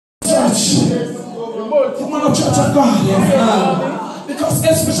church. Come on, church of God. Yes, because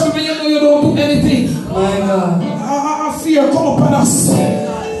especially when you know you don't do anything, my God, fear come upon us.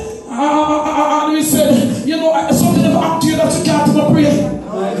 And we said, you know, something ever happened to you that you can't even pray.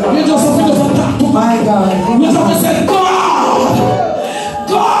 You just have to talk to my God. You have to say, God,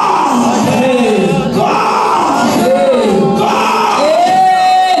 God, hey, God, hey, God,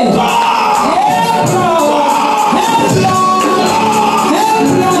 hey, God.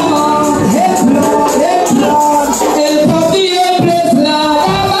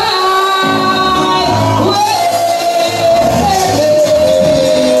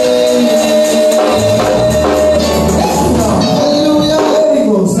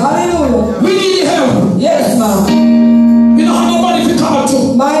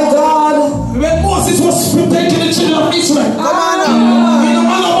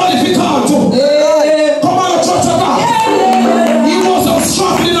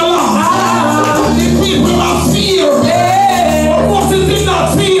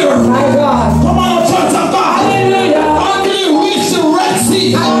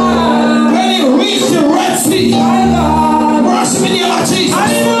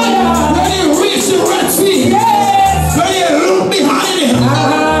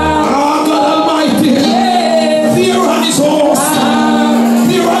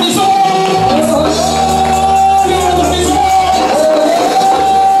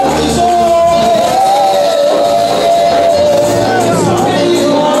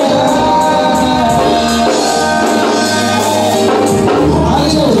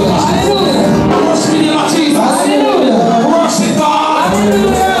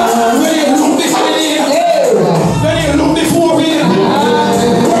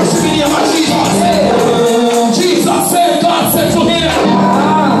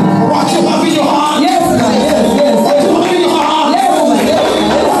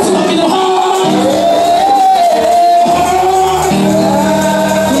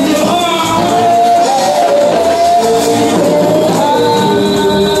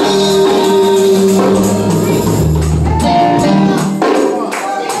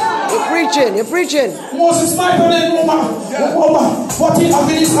 Moses might have been what he had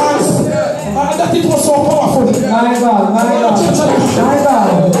in his hands, that it was so powerful. My God, my God, my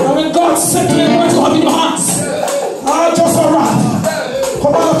God. And when God said to him, what you have in your hands, just a rod.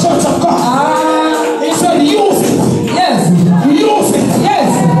 Come on, church of God. He said, use it. Yes. Use it. Yes.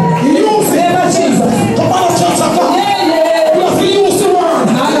 Use it. Jesus. Come on, church of God. Yeah. You have to use the word.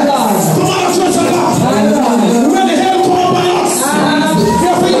 My God. Come on, church of God. My God. When the hell come up on us, you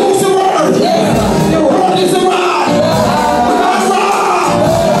have to use the word. Yeah. Is a rod.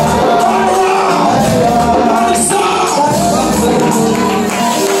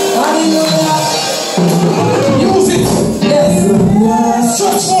 Use it. Yes.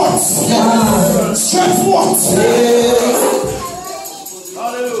 Stretch forth. Stretch forth.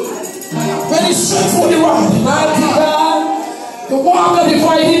 When he stretch for the rod, the water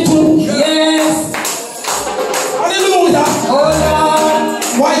divided into. Yes. Hallelujah. Oh Lord.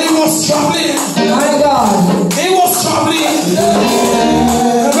 While he was traveling, my God, he was traveling.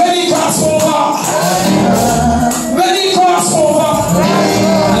 And when he crossed over,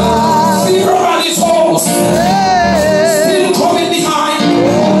 fear and his host still coming behind.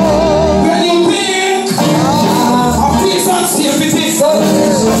 When you think of peace and safety,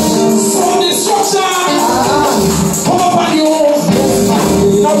 some destruction come upon you.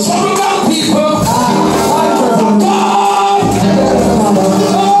 Now trouble down people.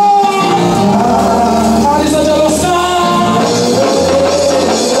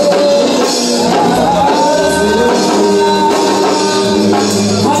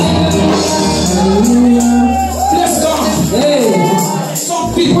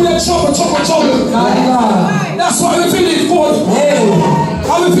 Trouble. That's why we feel it good.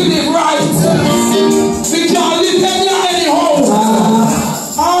 And we feel it right. We can't live anyhow.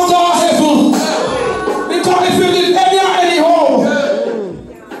 Out of heaven. Because if you live anyhow.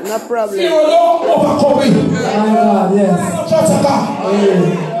 No problem. You don't overcome it. Yes.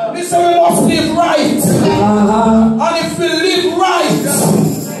 We say we must live right. And if we live right,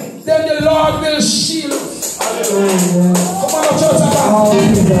 then the Lord will shield us. Come on, church.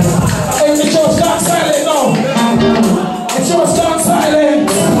 The church got silent now. The church got silent.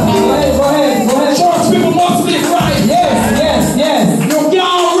 Go ahead. Church people must live right. Yes. You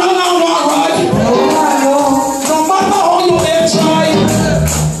can't run and walk right. No matter how you may try,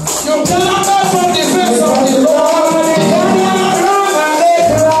 you cannot die from the face of the Lord. You cannot run and they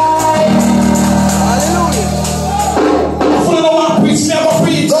cry. Hallelujah. If you don't want to preach, never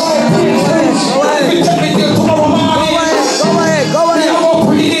preach. Go ahead. If you tell me till tomorrow morning, go ahead. We are going to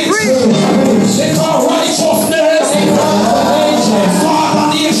preach.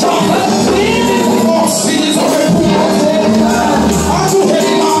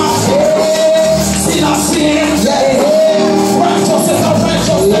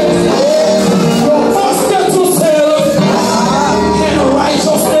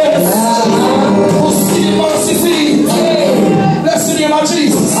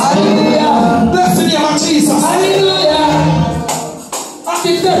 at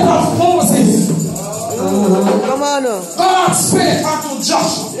the death of Moses, Come on now. God spake unto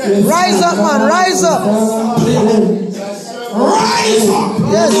Joshua. Yes. Rise up, man. Rise up. Rise up.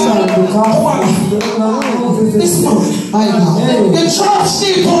 Yes, sir. Come on. This man. The church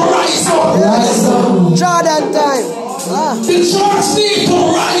need to rise up. Rise up. Jordan time. The church need to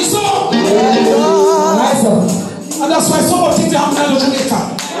rise up. Rise up. And that's why some of things happen in Jamaica.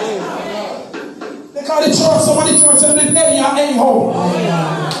 They call the church, some of the church and the anyhow.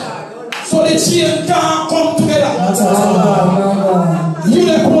 So the chain can't come together. You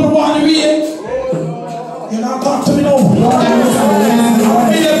let pull one way. You're not talking to me now.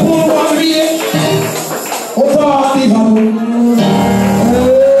 You let pull one way. Oh God,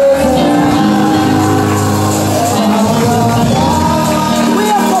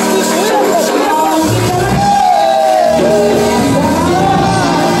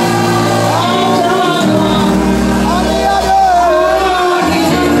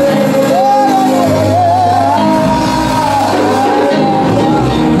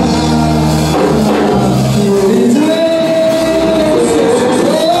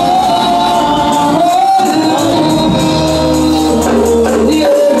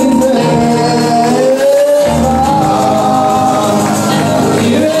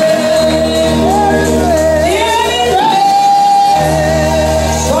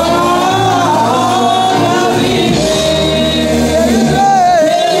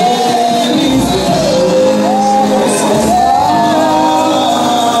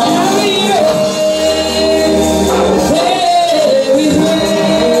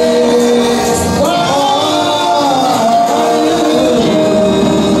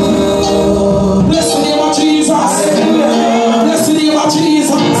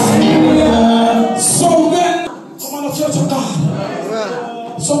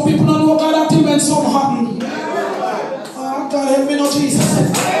 some people don't know God until when something happen. God help me, no Jesus.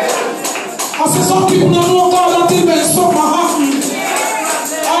 I said some people don't know God until when something happen.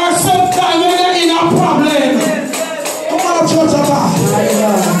 Or sometimes when they're in a problem. Come on, church of God.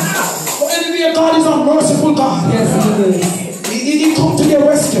 But anyway, God is a merciful God. Yes, He come to their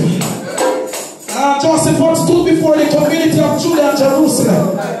rescue. Joseph stood before the community of Judah and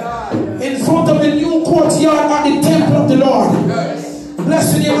Jerusalem in front of the new courtyard at the temple of the Lord.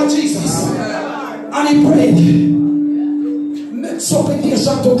 Bless the name of Jesus. And he prayed. Make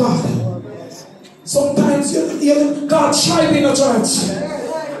supplication to God. Sometimes God shine in the church.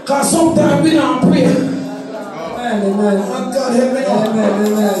 Because sometimes we don't pray. Amen. And God help me out.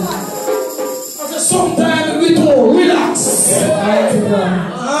 Amen. Sometimes we don't relax.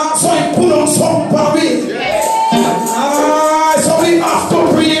 So I put on some parade. So we have to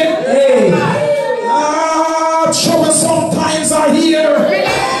pray. Trouble sometimes are here.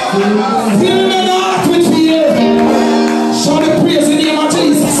 Fill me not with fear. Show the praise in the name of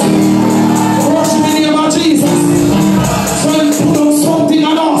Jesus. Worship in the name of Jesus. So we put on something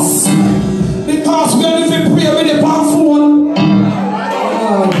on us. Because when we pray with the powerful one.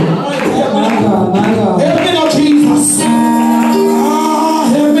 Help me not Jesus.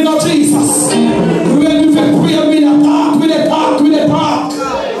 Help me not Jesus. When we pray with the talk.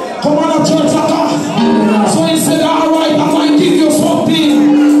 Come on, church of God. So he said, alright, I might give you something.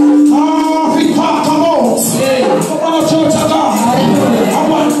 We talk about. Come on, church of God. I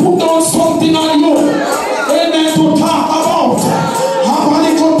want to put down something on you. Amen, to talk about. I want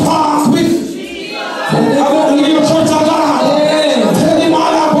to talk with. I want to give you church of God. Tell him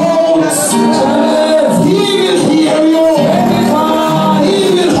all about. He will hear you. He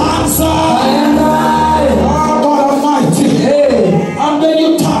will answer. God Almighty. And when you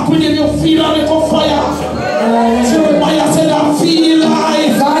talk with him, you feel like a fire. Jeremiah said, I feel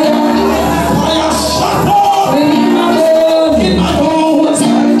like fire shut up in my bones.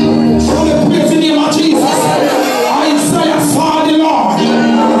 So the praise in the name of Jesus. Isaiah saw the Lord.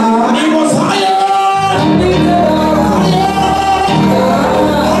 And he was higher.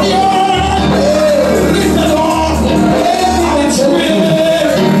 Lift the Lord. And it's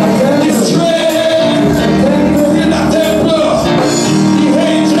strength. It's strength. In the temple. The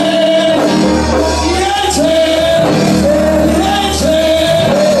angel.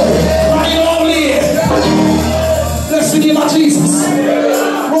 Crying only. Bless the name of Jesus.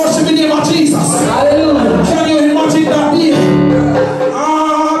 Worship the name of Jesus. Hallelujah. Can you imagine that day?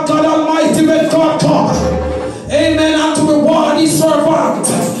 God Almighty, when God come. Amen. And to reward his servant.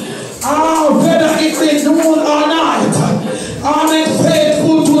 Whether it be noon or night. Amen.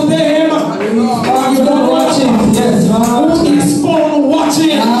 Faithful to them. You don't watching. Yes, Who is born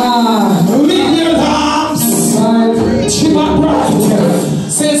watching. With your arms. She might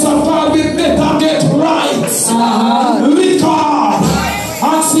right. Saints of God, we better get right. With God.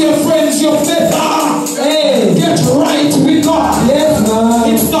 you better Hey. get right with God. Yes,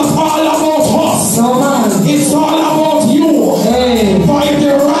 man. It's not all about us. No, man. It's all about you. Hey. For if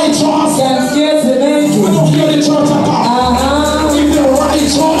the righteous, Can scarce make I it. don't hear the church of God. If the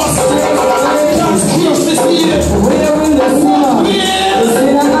righteous can scarcely see it, Where will the sinner? The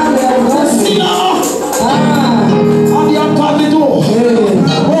sinner and the blessing. and the ungodly do. Hey.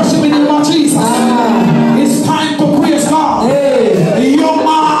 Worship in the name of Jesus. It's time to praise God. Hey. Young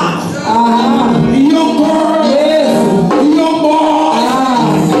man, young girl, Yes. young boy,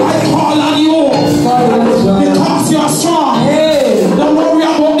 I call on you because you are strong. Hey. Don't worry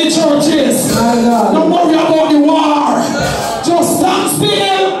about the churches. My God. Don't worry about the war. Just stand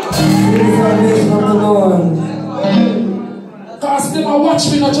still. Salvation of the Lord. Because they might watch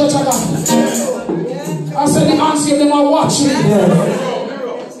me in the church of God. I said the answer, they might watch me.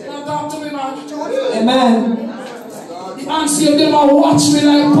 Yes. Now talk to me, man. Amen. The answer, they might watch me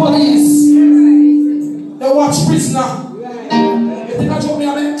like police. They watch prisoner. You think I told me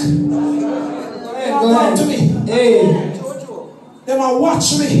I make? Now Go talk to ahead. me. Hey. They might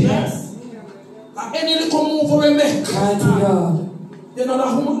watch me. And any little move we make. Mighty God. You know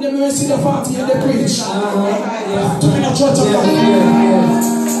that woman, they may see the party and they preach. Yeah. To me in the church of God. Yes.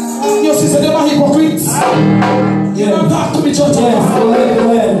 Your sister, they are hypocrites. You don't talk to me, church of Yes. God. Go ahead.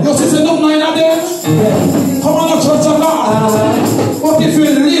 Go ahead. Your sister, don't mind of them. Yes. Come on, church of God. But if you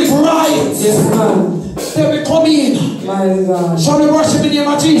live right, Yes, man. they will come in. Mighty God. Shall we worship in the name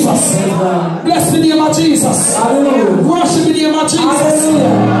of Jesus? Bless the name of Jesus. Hallelujah. Worship in the name of Jesus.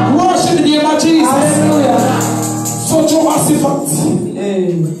 Hallelujah. Worship in the name of Jesus. Hallelujah. So Jehoshaphat,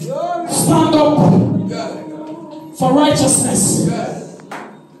 Hey. stand up for righteousness.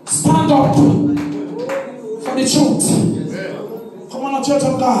 Stand up for the truth. Come on, church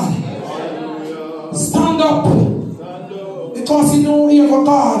of God. Stand up because you know you have a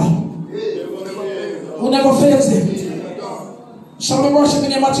God who never fails him. Shall we worship in the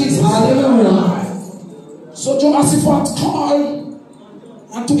name of Jesus? Hallelujah. So Jehoshaphat called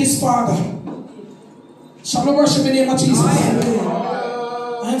unto his father. Shall we worship in the name of Jesus?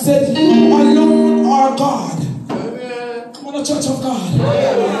 And said, you alone are God. Come on, the church of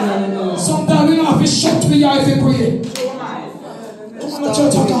God. Sometimes we don't have to shut me out if we pray. Come on, the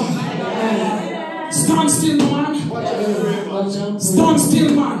church of God. Stand still, man. Stand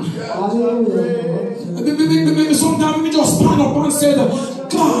still, man. Maybe sometimes we just stand up and say,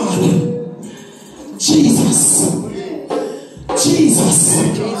 God, Jesus, Jesus,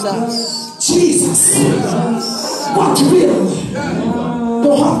 Jesus, Jesus, what will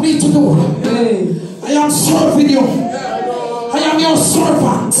you have me to do? I am serving you. I am your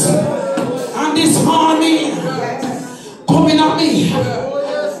servant. And this army coming at me.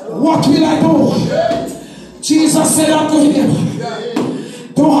 What will I do? Jesus said unto him,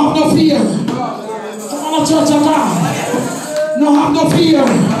 don't have no fear. Come on, church of God. No have no fear.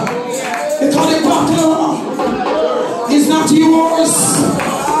 Because the battle is not yours.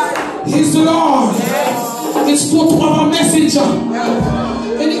 It's the Lord. It's good to have a messenger.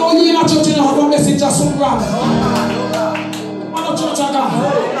 And oh, you in a church, you don't have a messenger, so wrong. Come on, church of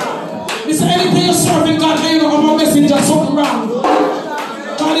God. It's anything you're serving God and you don't have a messenger, something wrong.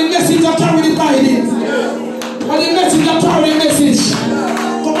 Because the messenger carry the tidings. And the messenger carry the message.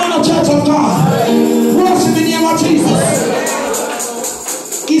 Come on, church of God. Worship in the name of Jesus.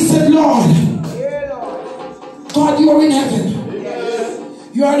 He said, Lord, God, you are in heaven.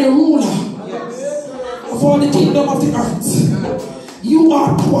 You are the ruler of all the kingdom of the earth. You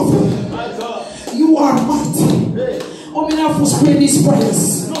are powerful. You are mighty. Oh, me not for spread these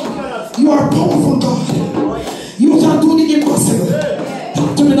prayers. You are powerful, God. You can do the impossible.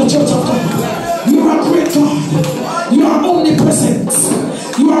 Talk to me in the church of God. You are a great God. You are omnipresent.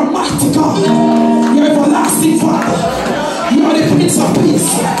 You are mighty God. You are everlasting Father. You are the Prince of Peace.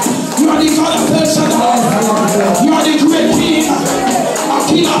 You are the God of El Shaddai. You are the great King.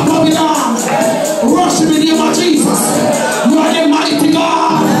 King of Babylon. Worship in the name of Jesus. You are the mighty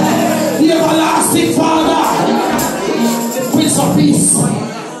God. The everlasting Father. The Prince of Peace.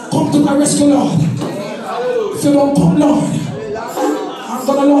 Come to my rescue, Lord. If you don't come, Lord, I'm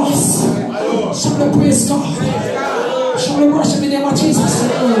gonna lose. Shall we praise God? Shall we worship in the name of Jesus?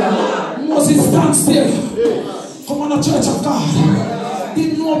 Moses stand still. Come on, the church of God.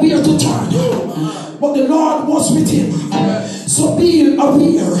 Didn't know where to turn, but the Lord was with him. So be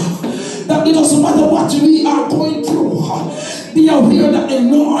aware that it doesn't matter what we are going through. Be aware that the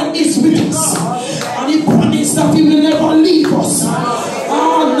Lord is with us, and He promised that He will never leave us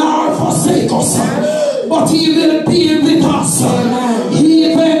nor forsake us, but He will be with us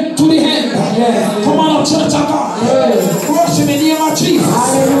even to the end. Come on, church of God. Worship in the name of Jesus.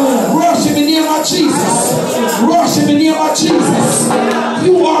 Worship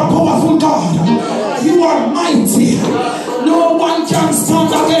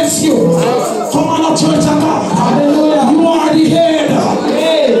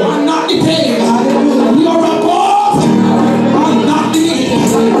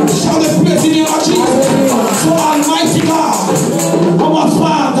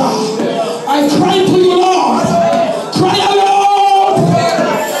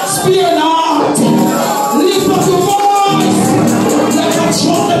Spear not. Lift up your voice. Like a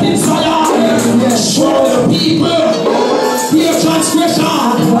trumpet in Zion. Show the people their transgression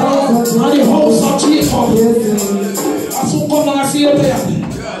and the house of Jacob. As we come down, I see you there.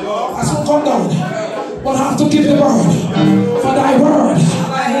 As we come down, but I have to give the word. For thy word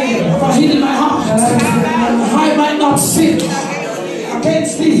have I hid in my heart, I might not sin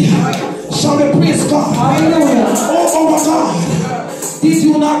against thee. Shall we praise God? Oh our God, did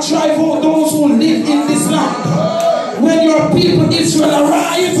you not drive out those who live in this land when your people Israel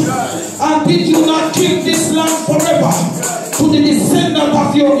arrived? And did you not keep this land forever to the descendant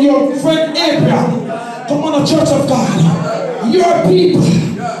of your friend Abraham? Come on, a church of God. Your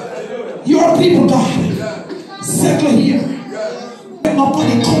people, God, settle here.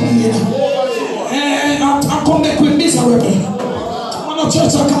 Nobody come here. And I come back with miserable. Come on, a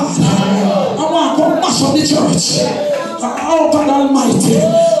church of God. I want to mash up the church. Oh God Almighty,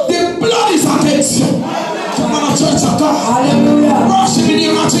 the blood is against you. Come on, a church of God. Hallelujah. Worship in the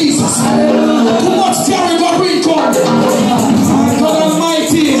name of Jesus. Too much Jericho bring come. God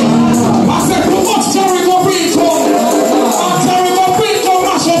Almighty. I said, too much Jericho bring come. Jericho bring come,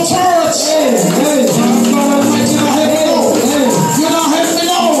 mash up church. God Almighty, you don't help me now. You don't help me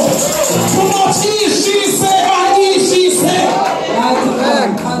now. Too much he, she say, and he, she say.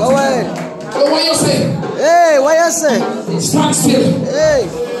 Go away. What you say? Hey, what you say? Stand still. Hey.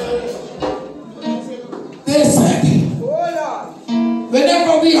 They said,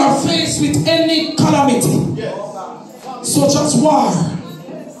 whenever we are faced with any calamity, such as war,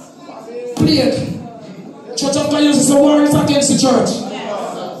 plague, Church of God, is a war is against the church.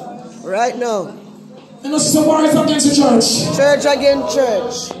 Right now. You know, it's a war is against the church. Church against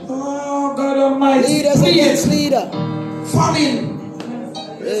church. Oh, God Almighty. Leaders against leader. Famine.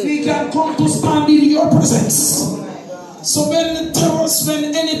 We can come to stand in your presence. So when the terrors, when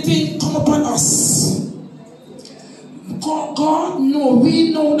anything come upon us, God, no,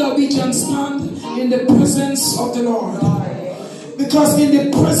 we know that we can stand in the presence of the Lord. Because in the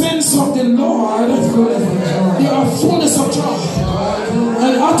presence of the Lord, there are fullness of joy.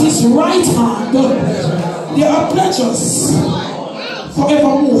 And at his right hand, there are pleasures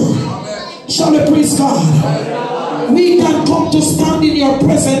forevermore. Shall we praise God? We can come to stand in your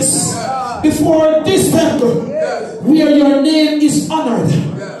presence before this temple where your name is honored.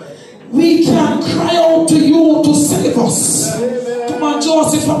 We can cry out to you to save us. Come on,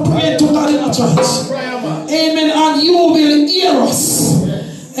 Joseph, I'm praying to God in the church. Amen. And you will hear us.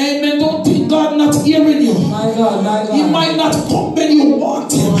 Amen. Don't think God not hearing you. My God, my God. He might not come when you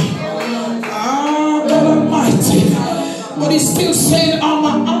want him. Ah, God Almighty. But he's still saying, I'm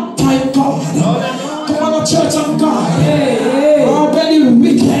an anti-God. Come on, a church of God. Oh, very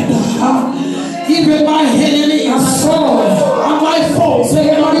wicked. Even my enemies and my foes,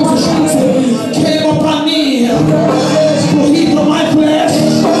 came upon me to eat of my flesh.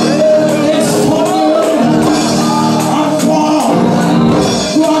 They stumbled and fall.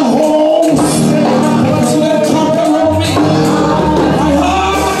 Run home. So they come around me. My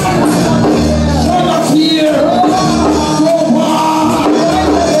heart shall not fear. No one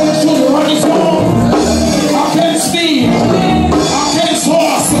should rise up against me, against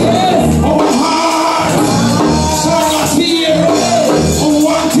us. Our heart shall not fear.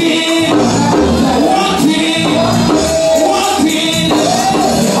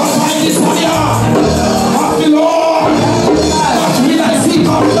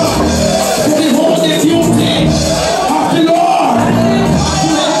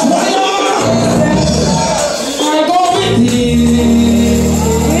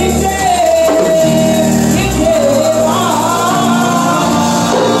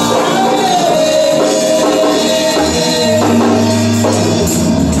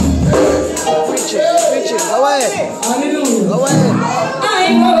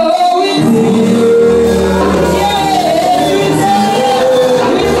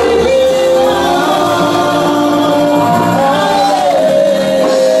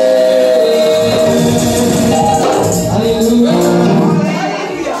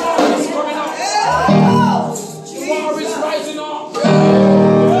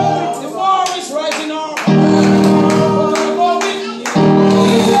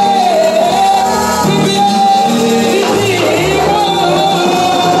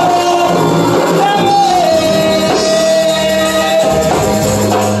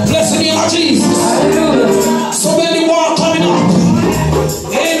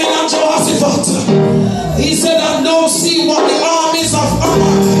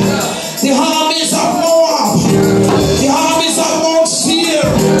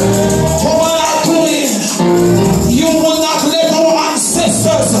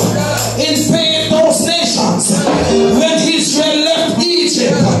 invade those nations. When Israel left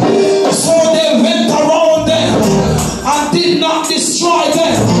Egypt, so they went around them and did not destroy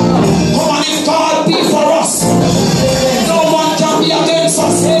them. Come on, if God be for us, no one can be against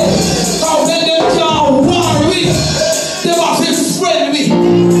us. Now when they can't war with, they will be friend with.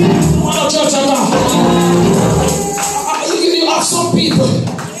 Come on, church of God. You have some people,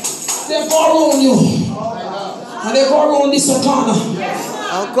 they go around you, and they go around this corner,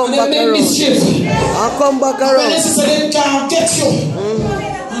 and they make mischief. I'll come back around. When they say they can't get you,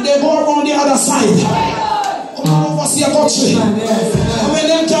 and they go around the other side. Come on over to your country. And when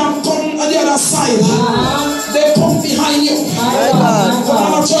they can't come on the other side, they come behind you.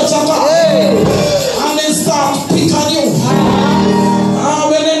 Come on, church of God. And they start picking you.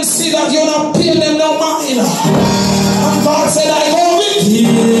 And when they see that you're not paying them no mind, and God said, I go with you.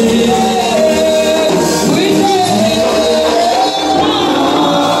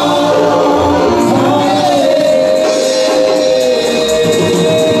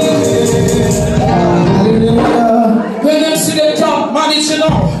 When they see they can't manage it now,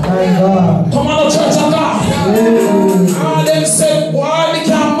 come on, church of God. And they say, why we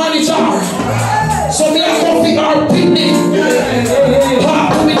can't manage her? So we are going to pick our picnic.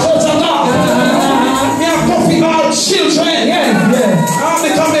 Talk to me, church of God. We are going to pick our children. And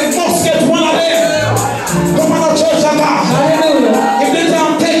become a musket, one of them. Come on, church of God. If they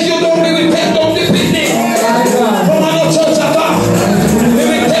can't take you down, we will take down the picnic. Come on, church of God. We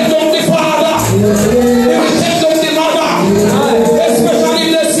will take down the father. We will take down the mother. Especially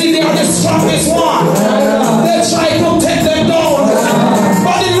if they see they are the strongest one. They try to take them down.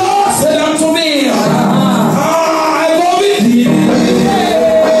 But the Lord said unto me, I go with you.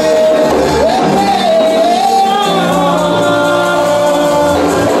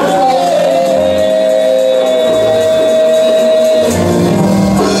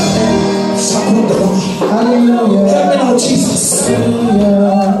 Help me now, Jesus.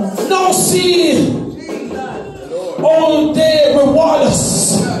 Now see, all they reward us,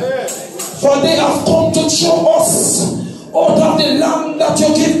 for they have come to show us out of the land that you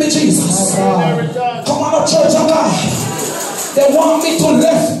give me, Jesus. Come on, church of God. They want me to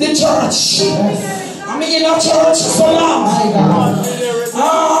left the church. I'm in a church so long.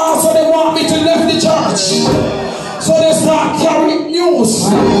 So they want me to left the church. So they start carrying news.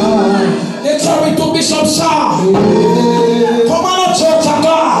 They carry to Bishop Shaw. Come on, church of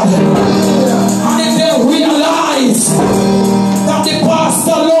God. And if they realize that the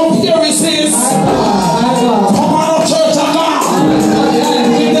pastor love here is his, come on, church of God.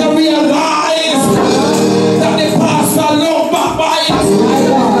 If they realize that the pastor love backbite,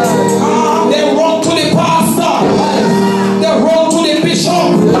 they run to the pastor. They run to the bishop.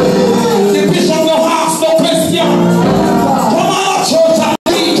 The bishop will ask no question. Come on, church of God.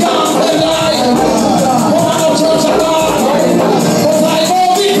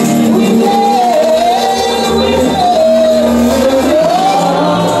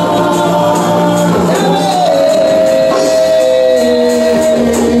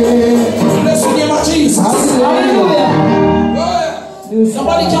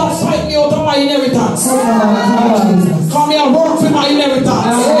 Somebody can't fight me out of my inheritance. Come here and work for my inheritance.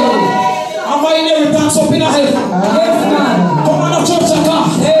 And my inheritance up in heaven. Come on, church of God.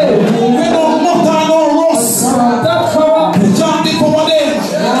 We don't mutter no rust. Can't be over there.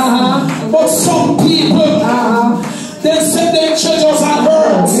 But some people, they set their treasures on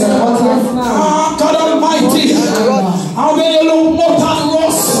earth. God Almighty. And when you look mutter and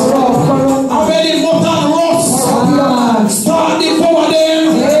rust, and when you mutter and rust, start the power there.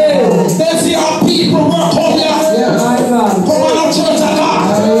 They see how people work out here. Come on, church of God.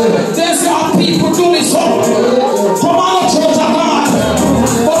 They see how people do this up. Come on, church of God.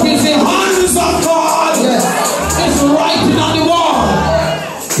 But it's the hands of God. It's writing on the wall.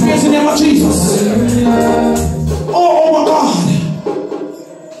 Praise the name of Jesus. Oh my God.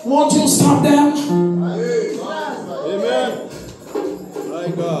 Won't you stop them? Amen. My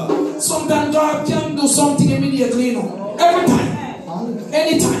God. Sometimes God can do something immediately, you know. Every time.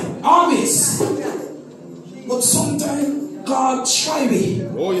 Anytime. Always. But sometimes God try me.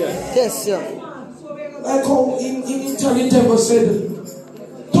 Oh yeah. Yes, sir. Like how in TRINITY said,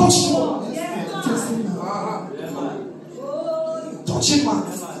 touch him. Touch him, man.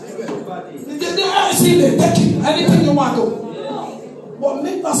 They see they take him. Anything you want to. But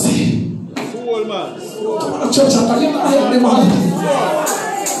make us say, Fool man. come on, church, you're not hearing the man.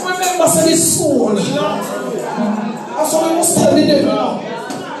 Remember, say this soul. That's why we must tell the devil.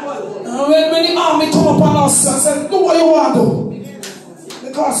 When the army come upon us and say, do what you want to.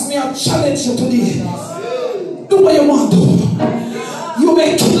 Because me I challenge you today. Do what you want to. You you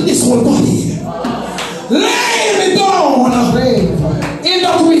may kill this whole body. Lay me down in the grave.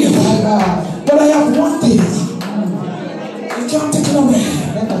 But I have one thing. You can't take it away.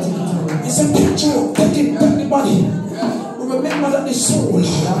 It's a picture. Take the body. Remember that the soul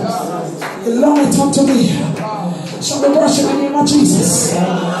belongs unto me. Shall we worship in the name of Jesus?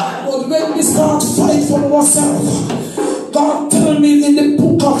 But when we start to fight for ourselves, God tell me in the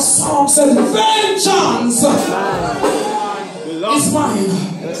book of Psalms, said, vengeance is mine.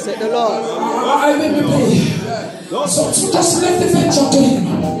 The Lord. I will be paid. So just let the vengeance to him.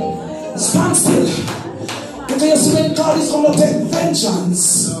 Stand still. Because when God is going to take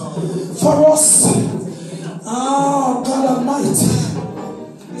vengeance for us, oh God Almighty,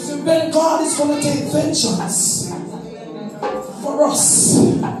 when God is going to take vengeance for us,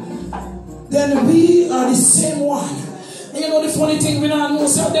 then we are the same one. And you know the funny thing, we don't know,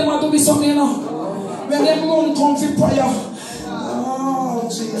 say them are to be something, you know. When them run come for prayer, oh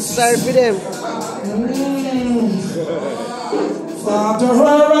Jesus. Sorry for them. Father,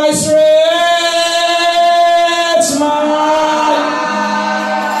 where I stretch my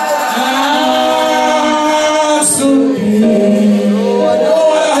hands to thee, no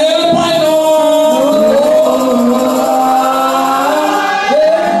other help I know.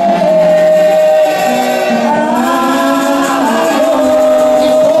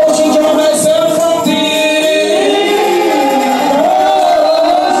 If thou should draw thyself from thee,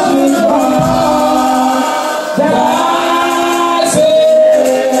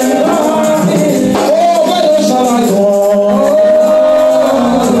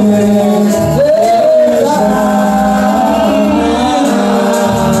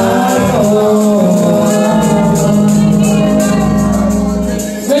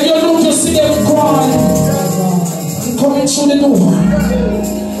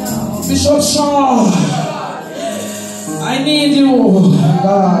 Bishop Shaw, I need you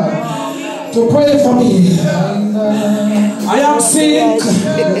to pray for me. I am sick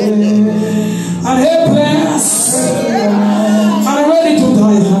and helpless and ready to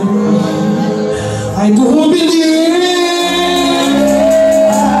die. I do believe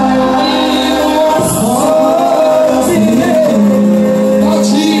that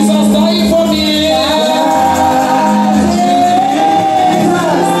Jesus died for me.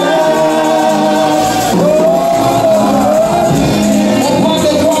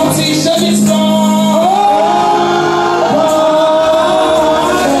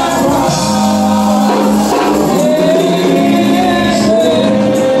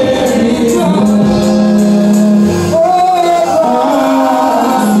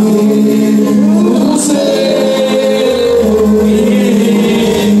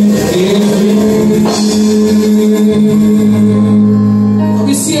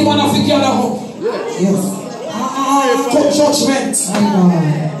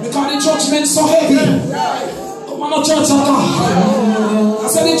 Because the judgment so heavy. Come on, church, I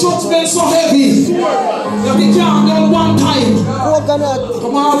said the judgment so heavy that we can't do one time.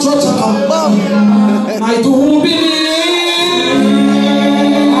 Come on, church, I do believe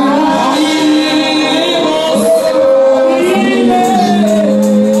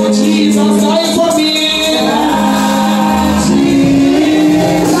Jesus died for me.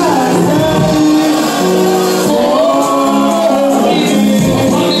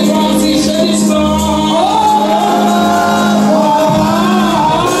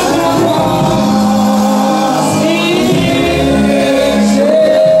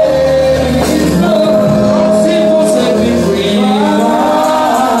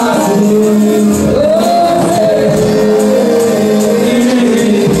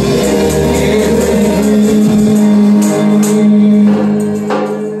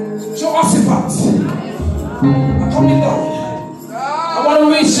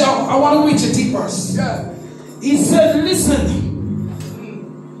 I want to reach a deep verse. He said, listen,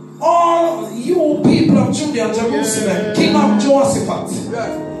 all you people of Judea and Jerusalem, King of Jehoshaphat,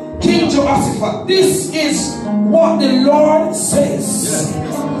 King Jehoshaphat, this is what the Lord says.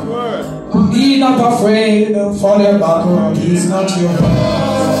 Be not afraid for the battle, he's not your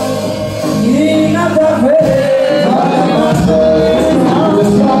battle. Be not afraid for the battle. Be not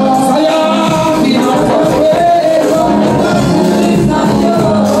afraid for the battle, he's not your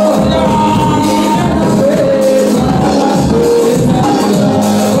battle.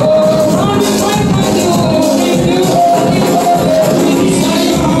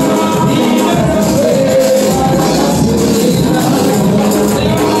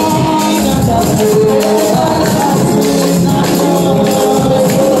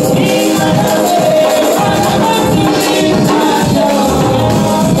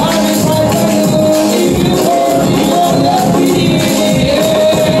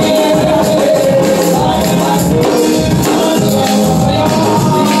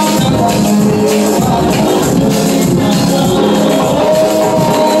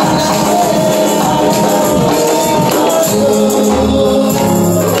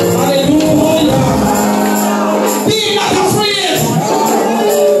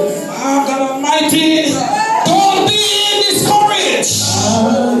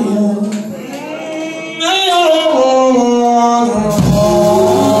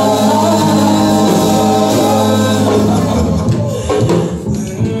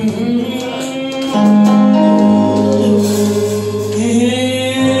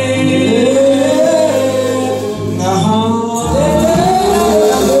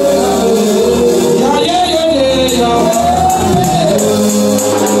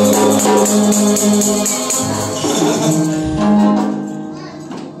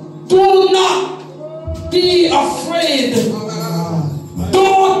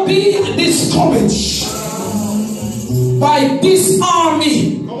 be discouraged by this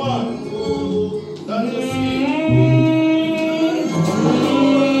army. Come on.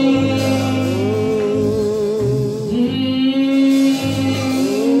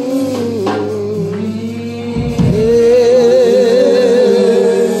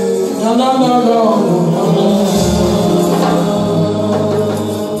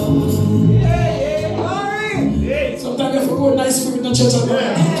 Sometimes if we go nice spirit in the church,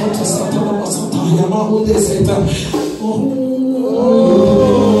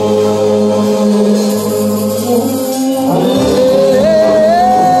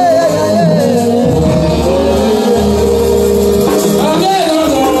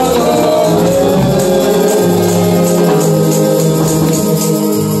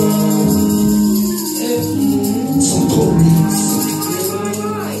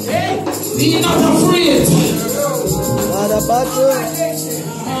 be not afraid. Not a battle.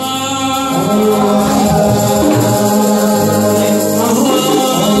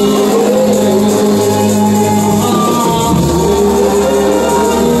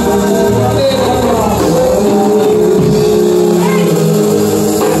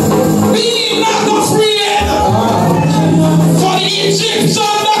 Be not afraid for the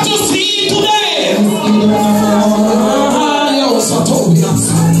Egyptian that you see today.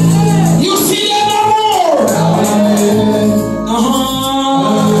 You see them no more.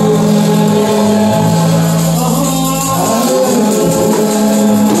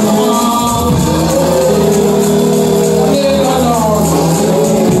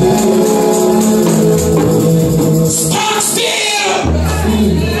 Stand still.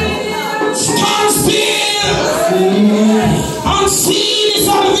 Stand still. And see the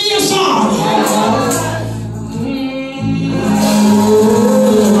salvation.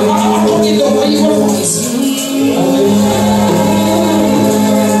 I'm talking to my evil voice.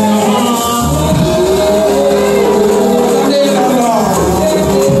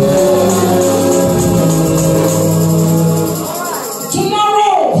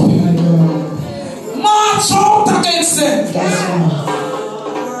 Tomorrow, march out against them.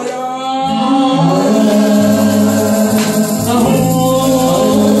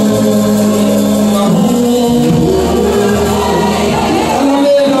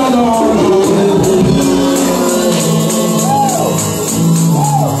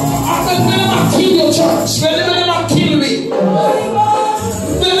 Kill your church. When they will not kill me.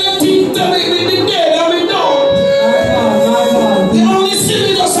 When they think that we be dead and we don't. They only see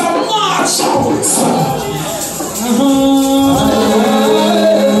me just a march out.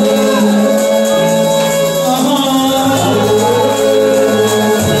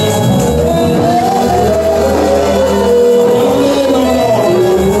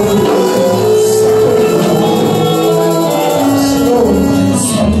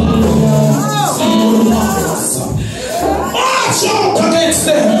 March out against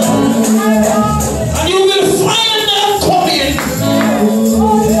them. And you will find them coming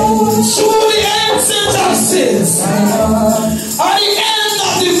through the entrances at the end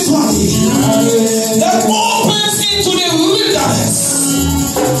of the valley that opens into the wilderness.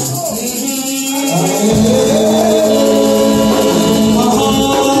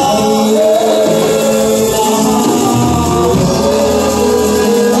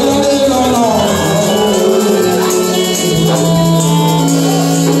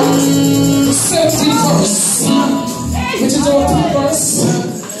 Safety verse, which is our key verse.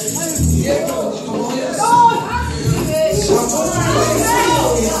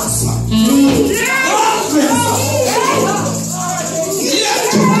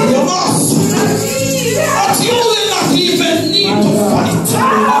 But you will not even need to fight.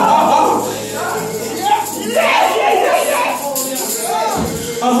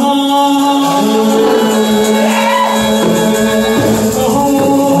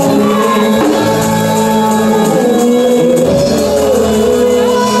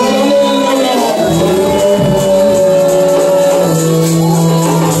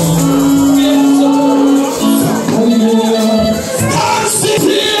 Stand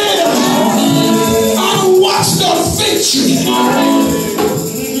still and watch the victory.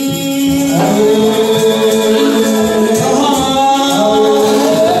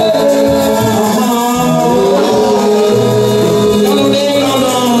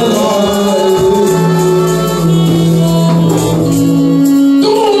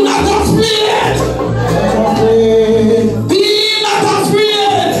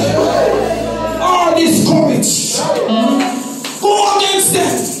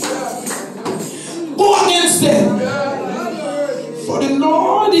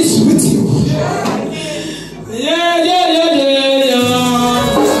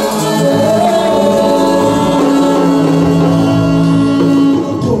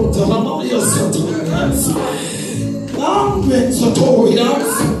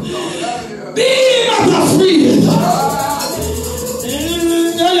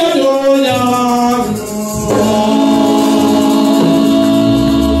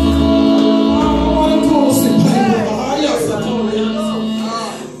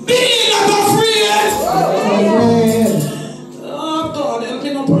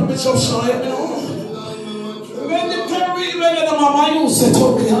 me no promise of shine, you know. When the Perry, when the mama used to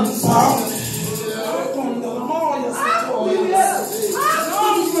tell me, and Sam, I come to the mama, you said, oh, yes.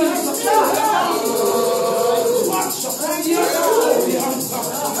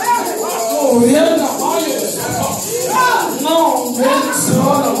 Oh, yeah, no, it's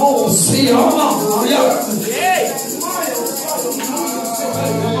not a whole sea, oh, yeah.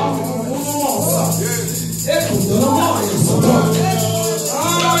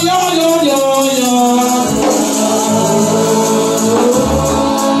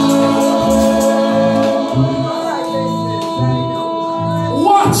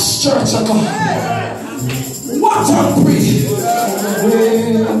 Watch, church of God. Watch and pray.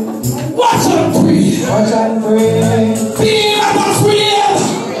 Watch and pray. Watch and pray. Be not afraid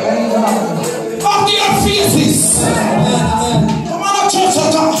of their faces. Come on, church of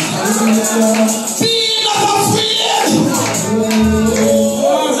God. Be not afraid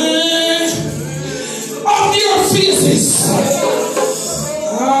of their faces.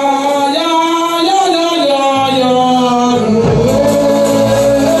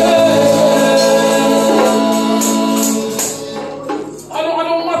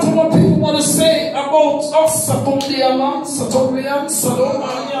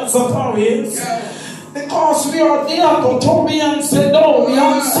 Because we are Diakotomians,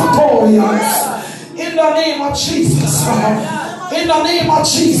 Sedomians, Satorians. In the name of Jesus. In the name of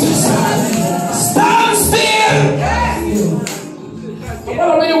Jesus. Stand still.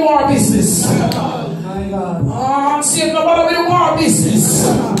 Nobody with the war business. I'm saying nobody with the war business.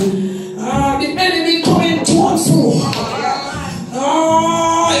 The enemy coming to and fro.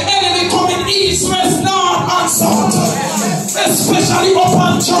 The enemy coming east, west, north, and south. Especially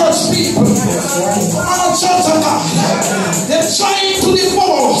upon church people. Upon church of God. They're trying to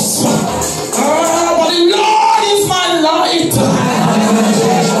devour us. But the Lord is my light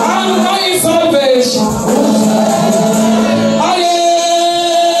and my salvation.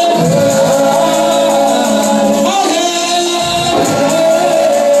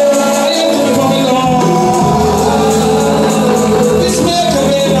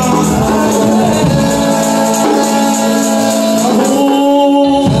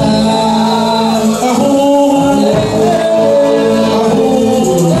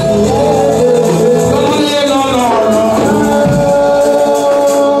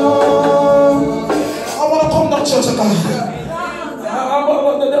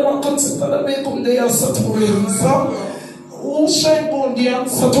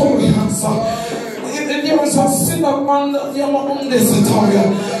 There's a sinner man, there's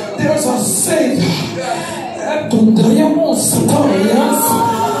a Savior. In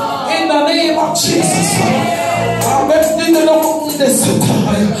the name of Jesus.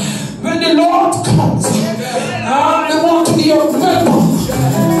 When the Lord comes, they want to be your weapon.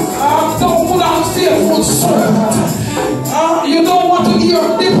 Don't put on fearful servant. You don't want to hear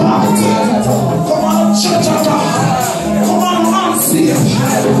depart. Come on, church of God. Come on, unsaved.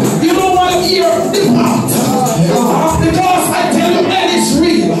 You don't want to hear depart. Because I tell you, hell is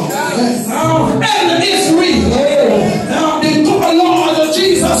real. Hell is real. The Lord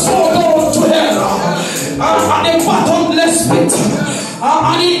Jesus fought down to hell. And the bottomless pit.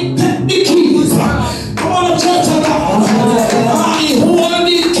 And he took the keys. Come on, church of God. And he hold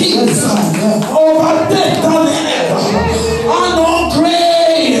the keys over death and hell. And no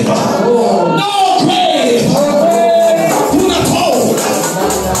grave. No grave. Do not hold.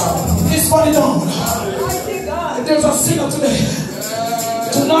 It's funny down. There's a sinner today.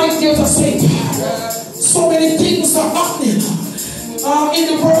 Tonight there's a saint. So many things are happening in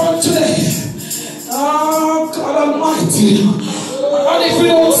the world today. God Almighty. And if we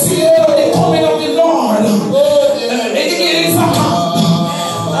don't see the coming of the Lord, it is a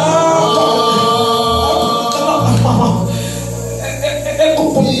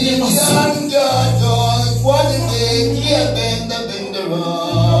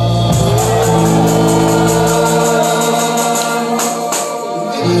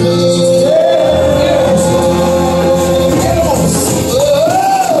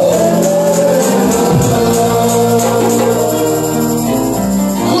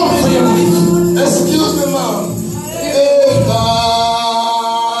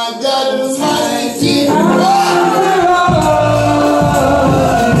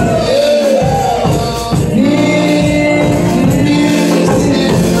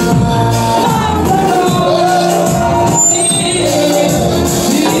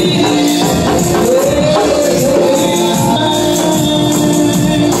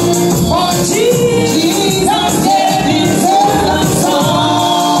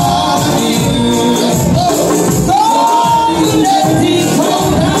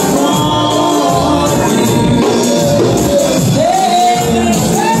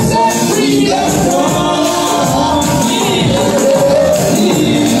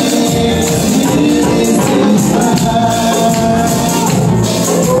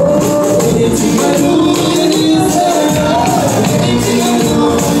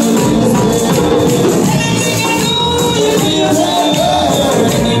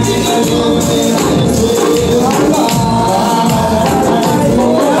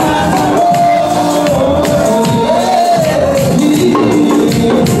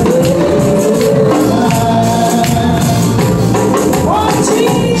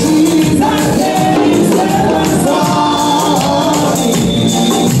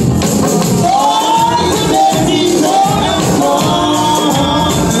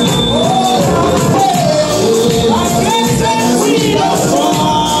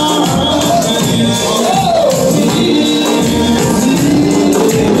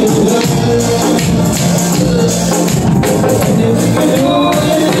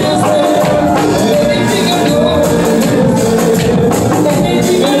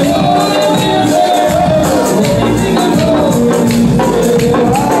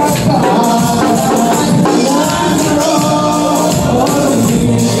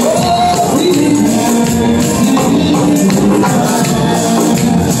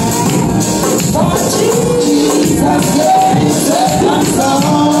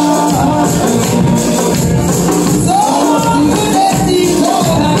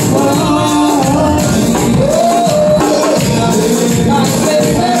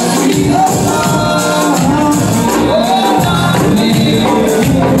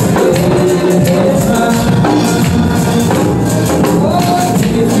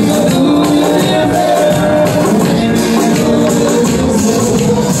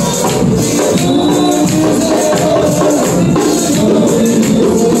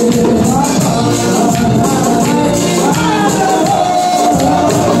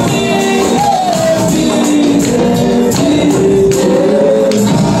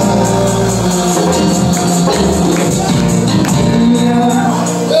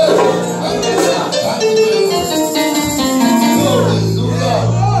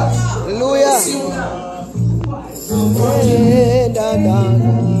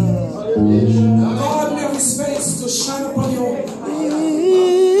God, may His face to shine upon you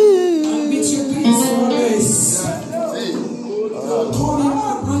and meet your peace always. Call Him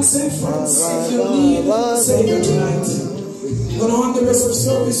and say, friends, if you need a Savior tonight, you're going to hand the rest of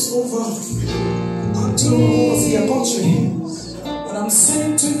service over unto the country. But I'm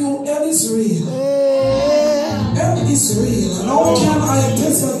saying to you, hell is real. Hell is real. And how can I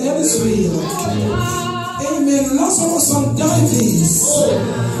attest that hell is real? Amen. Lazarus and Davies.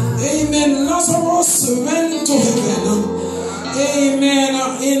 Amen. Lazarus went to heaven. Amen.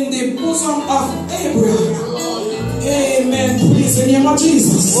 In the bosom of Abraham. Amen. Praise the name of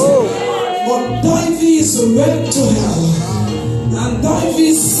Jesus. But Davies went to hell. And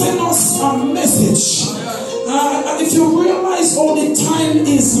Davies sent us a message. And if you realize all the time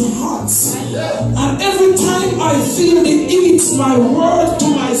is hot, and every time I feel the heat, my word to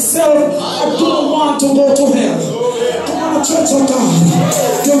myself, I don't want to go to hell. Come on, church of God.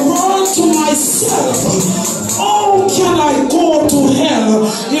 The word to myself, how can I go to hell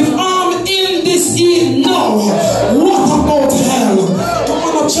if I'm in this heat? No. What about hell?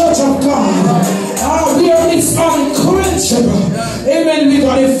 Come on, church of God. Where it's unquenchable. Amen. We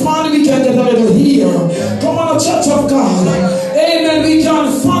got a fan, we can get a little here. Come on, church of God. Amen. We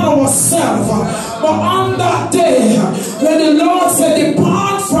can find ourselves. But on that day, when the Lord said,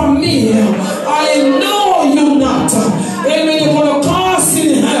 depart from me, I know you not. Amen. You're going to cast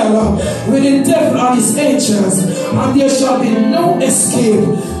in hell with the devil and his angels, and there shall be no escape.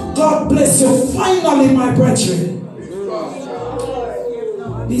 God bless you. Finally, my brethren,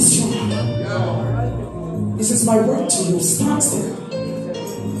 be strong. This is my word to you. Stand still.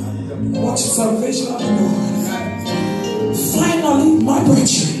 Watch the salvation of the Lord. Finally, my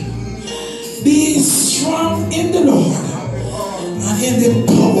brethren, be strong in the Lord and in the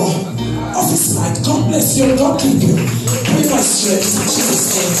power of His might. God bless you. God keep you. Pray my strength in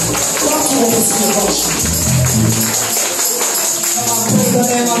Jesus' name. God bless you. Praise the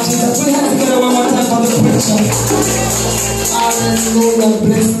name of Jesus. We have to get one more time for the preacher. Hallelujah.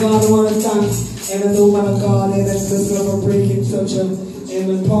 Bless God one more time. Amen, the woman of God, amen, bless God for breaking such a,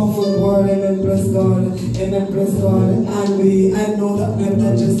 amen, powerful word, amen, bless God, amen, bless God, and I know that we have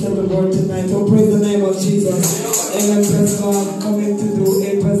not just said the word tonight, so praise the name of Jesus, amen, bless God, coming to do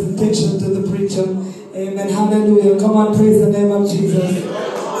a presentation to the preacher, amen, hallelujah, come on, praise the name of Jesus,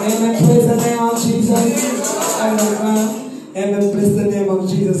 amen, praise the name of Jesus, amen, bless the name of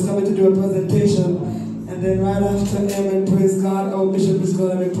Jesus, coming to do a presentation. And then right after, amen, praise God, our bishop is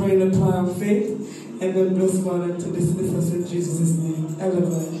going to be praying the prayer of faith. And then bless God and to dismiss us in Jesus' name.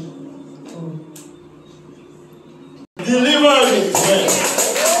 Everybody. Deliver me.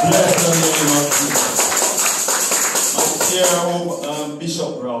 Bless the name of Jesus. My dear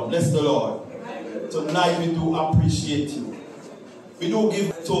Bishop Brown, bless the Lord. Tonight we do appreciate you. We do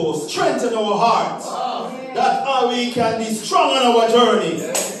give to strengthen our hearts. That we can be strong on our journey.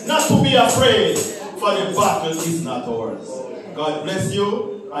 Not to be afraid. For the battle is not ours. God bless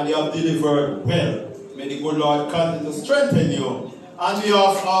you, and you have delivered well. May the good Lord continue to strengthen you. On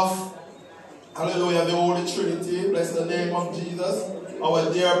behalf of, hallelujah, the Holy Trinity, bless the name of Jesus.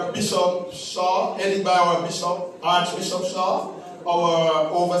 Our dear Bishop Shaw, headed by our Bishop, Archbishop Shaw, our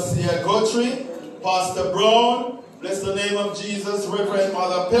Overseer Guthrie, Pastor Brown, bless the name of Jesus, Reverend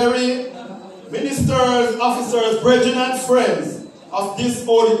Mother Perry, ministers, officers, brethren, and friends of this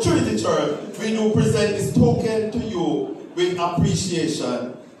Holy Trinity Church, we do present this token to you with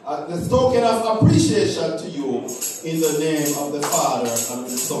appreciation. This token of appreciation to you in the name of the Father and the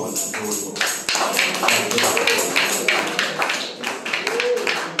Son and the Holy Ghost.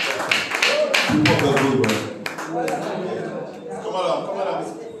 Come on.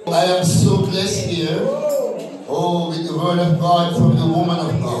 I am so blessed here. Oh, with the word of God from the woman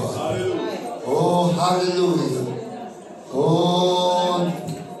of God. Oh, hallelujah. Oh,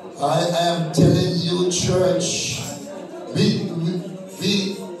 I am telling you, church, we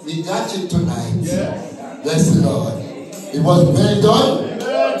got it tonight. Bless the Lord. It was well done. It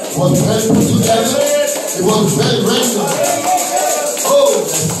was well put together. It was well rendered. Oh,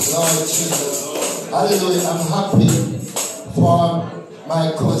 bless the Lord Jesus. Hallelujah. I'm happy for my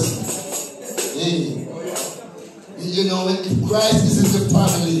cousin. Hey. You know, if Christ is in the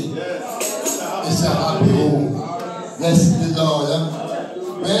family, it's a happy home. Bless the Lord.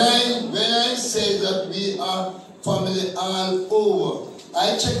 have family all over.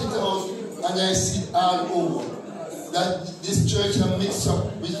 I check it out and I see it all over. That this church is mixed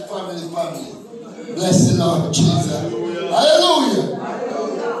up with family. Bless the Lord Jesus. Hallelujah.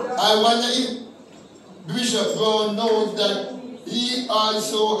 I wonder if Bishop Brown knows that he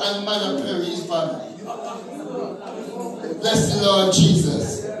also and Mother Perry is family. Bless the Lord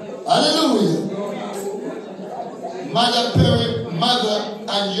Jesus. Hallelujah. Mother Perry, mother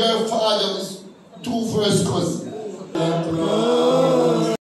and your father is two first cousins.